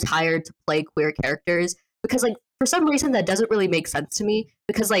sometimes hired to play queer characters? Because like for some reason that doesn't really make sense to me,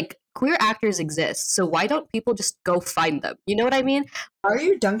 because like queer actors exist, so why don't people just go find them? You know what I mean? Are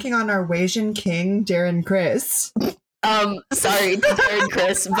you dunking on our Asian king, Darren Chris? Sorry, Darren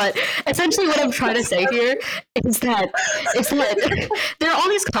Chris, but essentially what I'm trying to say here is that there are all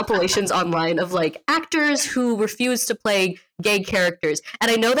these compilations online of like actors who refuse to play gay characters, and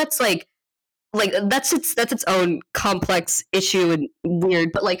I know that's like that's its own complex issue and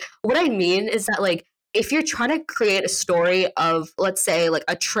weird, but like what I mean is that like if you're trying to create a story of, let's say, like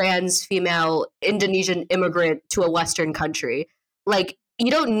a trans female Indonesian immigrant to a Western country, like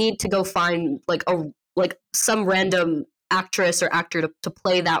you don't need to go find like some random actress or actor to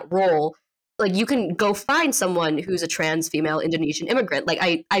play that role. Like you can go find someone who's a trans female Indonesian immigrant. Like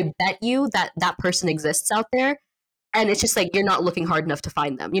I bet you that that person exists out there, and it's just like you're not looking hard enough to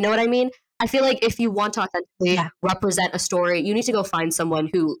find them. You know what I mean? I feel like if you want to authentically represent a story, you need to go find someone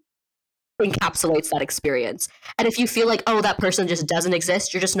who encapsulates that experience. And if you feel like, oh, that person just doesn't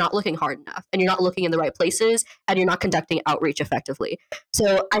exist, you're just not looking hard enough, and you're not looking in the right places, and you're not conducting outreach effectively.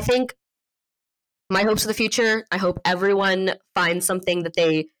 So I think my hopes for the future, I hope everyone finds something that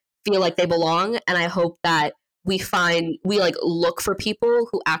they feel like they belong, and I hope that we like look for people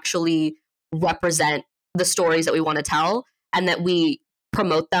who actually represent the stories that we want to tell, and that we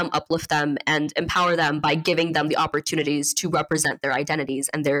promote them, uplift them, and empower them by giving them the opportunities to represent their identities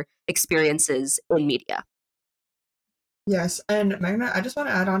and their experiences in media. Yes, and Meghna, I just want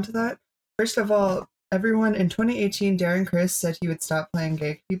to add on to that. First of all, everyone in 2018, Darren Criss said he would stop playing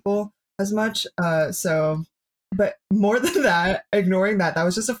gay people as much. But more than that, ignoring that, that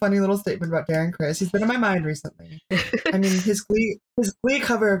was just a funny little statement about Darren Criss. He's been in my mind recently. I mean, his Glee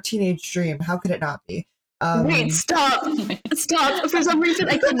cover of Teenage Dream, how could it not be? Wait, stop. For some reason,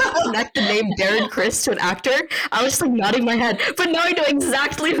 I could not connect the name Darren Criss to an actor. I was just like nodding my head, but now I know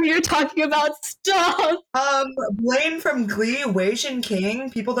exactly who you're talking about. Stop. Blaine from Glee, Wasian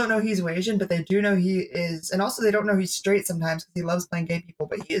King. People don't know he's Wasian, but they do know he is, and also they don't know he's straight sometimes because he loves playing gay people,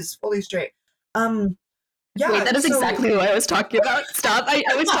 but he is fully straight. Yeah, wait, that is exactly who I was talking about. Stop. I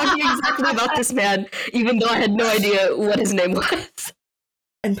was talking exactly about this man, even though I had no idea what his name was.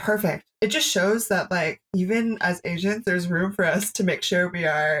 And perfect. It just shows that, like, even as Asians, there's room for us to make sure we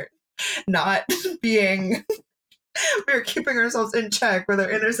are not being, we're keeping ourselves in check with our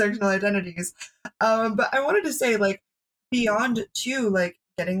intersectional identities. But I wanted to say, like, beyond too, like,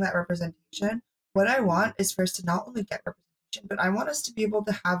 getting that representation, what I want is for us to not only get representation, but I want us to be able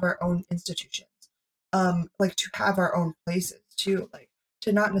to have our own institutions, like to have our own places too, like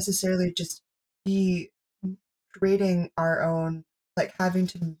to not necessarily just be creating our own, like having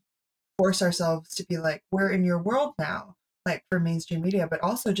to force ourselves to be like, we're in your world now, like for mainstream media, but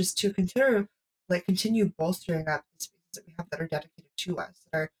also just to continue bolstering up the spaces that we have that are dedicated to us,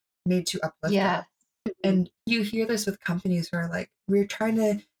 that are made to uplift us. And you hear this with companies who are like, we're trying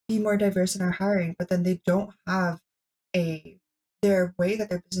to be more diverse in our hiring, but then they don't have their way that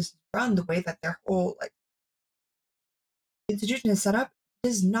their business is run, the way that their whole like institution is set up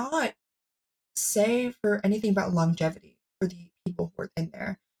does not say for anything about longevity for the people who are in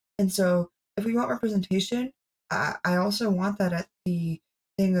there. And so if we want representation, I also want that at the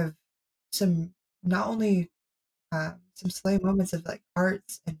thing of some, not only some slay moments of like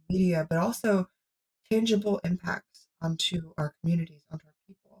arts and media, but also tangible impacts onto our communities, onto our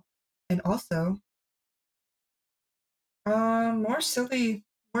people. And also more silly,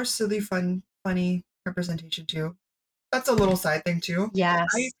 funny representation too. That's a little side thing too. Yes.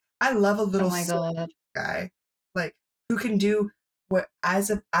 I love a little Oh my God. guy, like who can do what as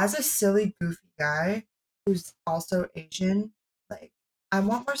a silly goofy guy who's also Asian. Like I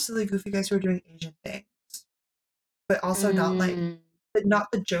want more silly goofy guys who are doing Asian things, but also not like, but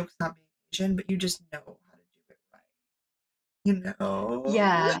not the jokes not being Asian, but you just know how to do it right. You know?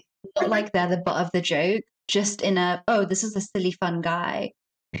 Yeah. Not like they're the butt of the joke, just in a, oh, this is a silly, fun guy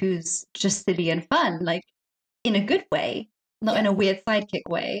who's just silly and fun, like in a good way, not in a weird sidekick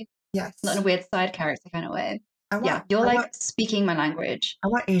way. Yes. Not in a weird side character kind of way. I You're want speaking my language. I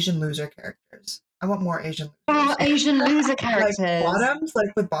want Asian loser characters. I want more Asian losers. Oh, Asian loser characters. Like bottoms,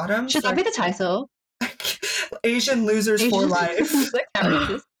 like with bottoms. Should that be the title? Asian losers for life. Loser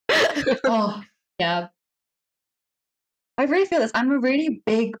characters. Oh, yeah. I really feel this. I'm a really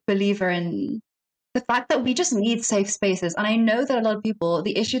big believer in the fact that we just need safe spaces. And I know that a lot of people,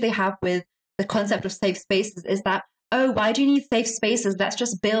 the issue they have with the concept of safe spaces is that, oh, why do you need safe spaces? Let's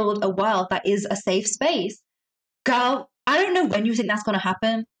just build a world that is a safe space. Girl, I don't know when you think that's going to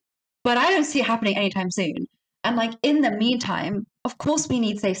happen, but I don't see it happening anytime soon. And like in the meantime, of course we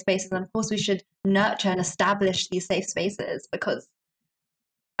need safe spaces, and of course we should nurture and establish these safe spaces, because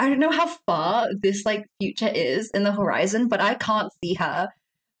I don't know how far this like future is in the horizon, but I can't see her.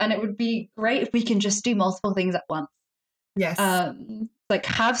 And it would be great if we can just do multiple things at once. Yes. Like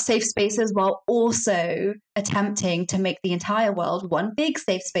have safe spaces while also attempting to make the entire world one big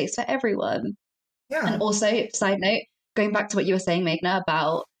safe space for everyone. Yeah. And also, side note, going back to what you were saying, Meghna,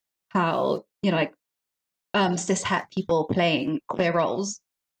 about how, you know, like cis het people playing queer roles,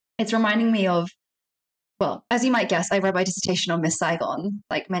 it's reminding me of, well, as you might guess, I read my dissertation on Miss Saigon,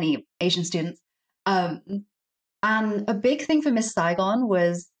 like many Asian students. Um, and a big thing for Miss Saigon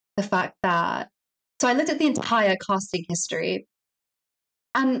was the fact that, so I looked at the entire casting history,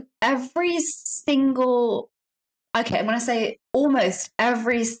 and every single, okay, I'm going to say almost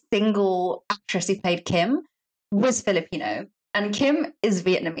every single actress who played Kim was Filipino, and Kim is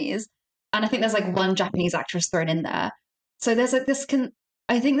Vietnamese. And I think there's like one Japanese actress thrown in there. So there's like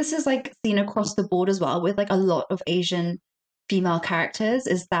I think this is like seen across the board as well with like a lot of Asian female characters,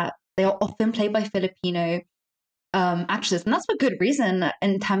 is that they are often played by Filipino actresses, and that's for good reason.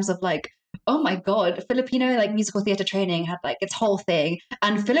 In terms of like, oh my god, Filipino like musical theater training had like its whole thing,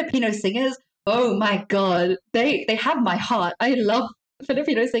 and Filipino singers, oh my god, they have my heart. I love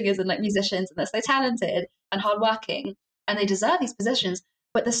Filipino singers and like musicians, and they're so talented and hardworking, and they deserve these positions.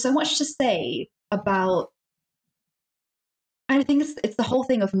 But there's so much to say about. I think it's the whole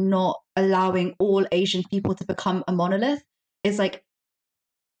thing of not allowing all Asian people to become a monolith. It's like,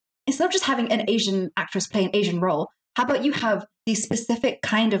 instead of just having an Asian actress play an Asian role, how about you have the specific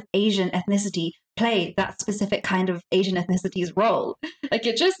kind of Asian ethnicity play that specific kind of Asian ethnicity's role? Like,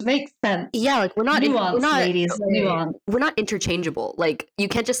 it just makes sense. Yeah, like we're Nuance, not ladies, nuance. we're not interchangeable. Like you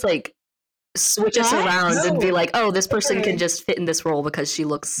can't just like switch us Right? around and be No. like, oh, this person Okay. can just fit in this role because she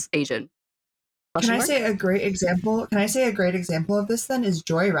looks Asian. Can Question I mark? say a great example? Can I say a great example of this then is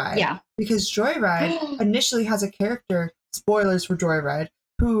Joyride? Yeah. Because Joyride initially has a character, spoilers for Joyride,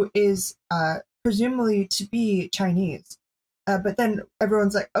 who is presumably to be Chinese. But then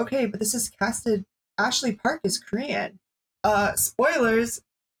everyone's like, okay, but this is casted, Ashley Park is Korean. Spoilers,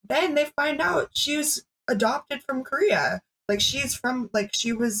 then they find out she was adopted from Korea. Like her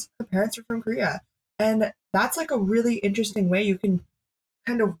parents were from Korea. And that's like a really interesting way you can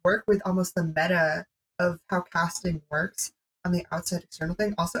kind of work with almost the meta of how casting works on the outside external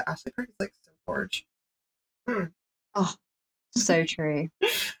thing. Also, Ashley Park is like so gorge. Oh, so true.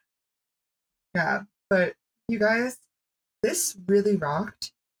 Yeah, but you guys, this really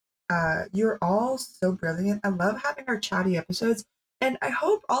rocked. You're all so brilliant. I love having our chatty episodes, and I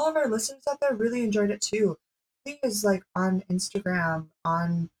hope all of our listeners out there really enjoyed it too. Please, like on Instagram,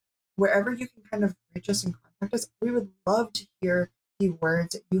 on wherever you can kind of reach us and contact us, we would love to hear the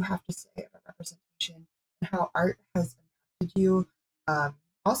words that you have to say about representation and how art has impacted you.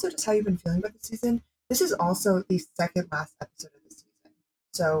 Also, just how you've been feeling about the season. This is also the second last episode of the season,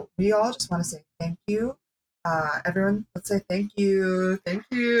 so we all just want to say thank you. Everyone, let's say thank you. Thank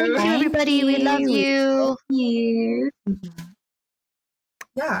you. Thank you, everybody. We love you. You. Mhm.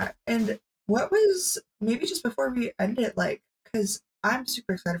 Yeah, and what was maybe just before we end it, like, because I'm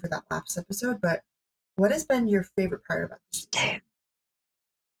super excited for that last episode, but what has been your favorite part about the season?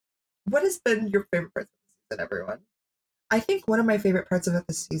 What has been your favorite parts of the season, everyone? I think one of my favorite parts about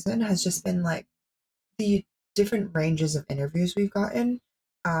the season has just been like the different ranges of interviews we've gotten.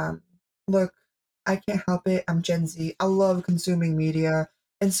 Um, Look, I can't help it. I'm Gen Z. I love consuming media,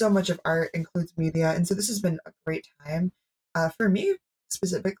 and so much of art includes media. And so this has been a great time. For me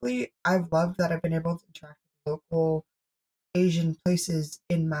specifically, I've loved that I've been able to interact with local Asian places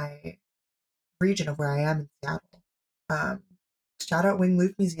in my region of where I am in Seattle. Um, Shout out Wing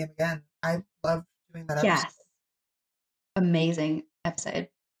Luke Museum again. I love doing that episode. Yes. Amazing episode.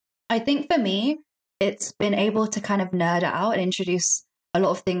 I think for me, it's been able to kind of nerd out and introduce a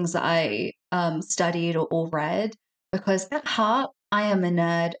lot of things that I studied or read, because at heart, I am a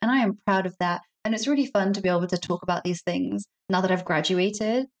nerd and I am proud of that. And it's really fun to be able to talk about these things now that I've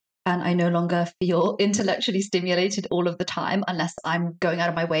graduated and I no longer feel intellectually stimulated all of the time unless I'm going out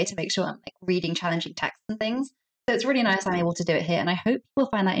of my way to make sure I'm like reading challenging texts and things. So it's really nice I'm able to do it here, and I hope people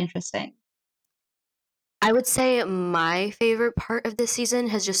find that interesting. I would say my favorite part of this season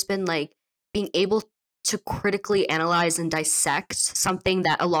has just been like being able to critically analyze and dissect something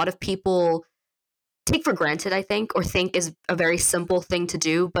that a lot of people take for granted, I think, or think is a very simple thing to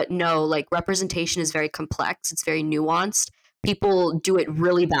do. But no, like representation is very complex, it's very nuanced. People do it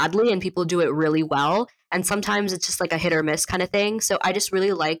really badly and people do it really well. And sometimes it's just like a hit or miss kind of thing. So I just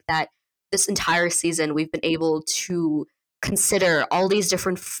really like that this entire season we've been able to consider all these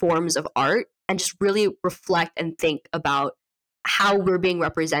different forms of art and just really reflect and think about how we're being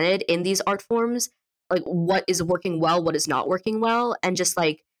represented in these art forms, like what is working well, what is not working well, and just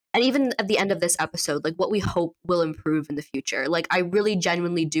like, and even at the end of this episode, like what we hope will improve in the future. Like I really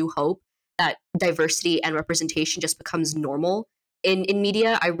genuinely do hope that diversity and representation just becomes normal in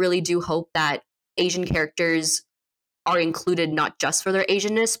media. I really do hope that Asian characters are included not just for their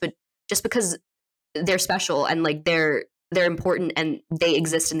Asianness, but just because they're special and like they're important and they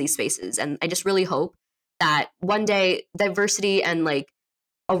exist in these spaces. And I just really hope that one day diversity and like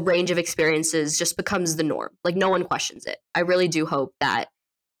a range of experiences just becomes the norm. Like no one questions it. I really do hope that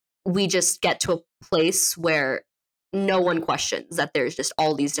we just get to a place where no one questions that there's just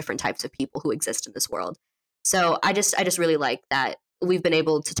all these different types of people who exist in this world. So I just really like that we've been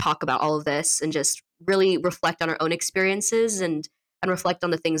able to talk about all of this and just really reflect on our own experiences and reflect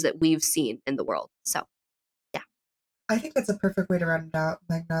on the things that we've seen in the world. So yeah. I think that's a perfect way to round it out,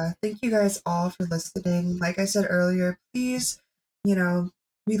 Meghna. Thank you guys all for listening. Like I said earlier, please,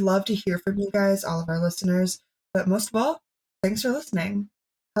 we love to hear from you guys, all of our listeners. But most of all, thanks for listening.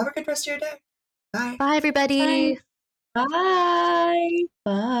 Have a good rest of your day. Bye. Bye, everybody. Bye.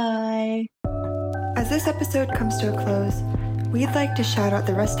 Bye. As this episode comes to a close, we'd like to shout out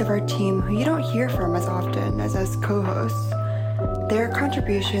the rest of our team who you don't hear from as often as us co-hosts. Their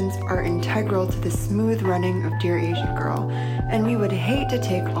contributions are integral to the smooth running of Dear Asian Girl, and we would hate to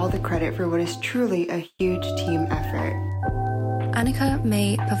take all the credit for what is truly a huge team effort. Annika,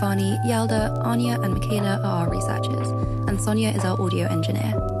 May, Pavani, Yelda, Anya, and Michaela are our researchers, and Sonia is our audio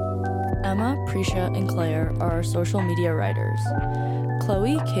engineer. Emma, Prisha, and Claire are our social media writers.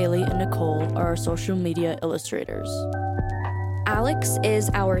 Chloe, Kaylee, and Nicole are our social media illustrators. Alex is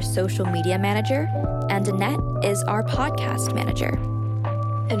our social media manager, and Annette is our podcast manager.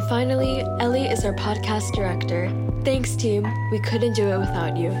 And finally, Ellie is our podcast director. Thanks, team. We couldn't do it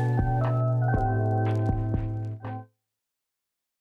without you.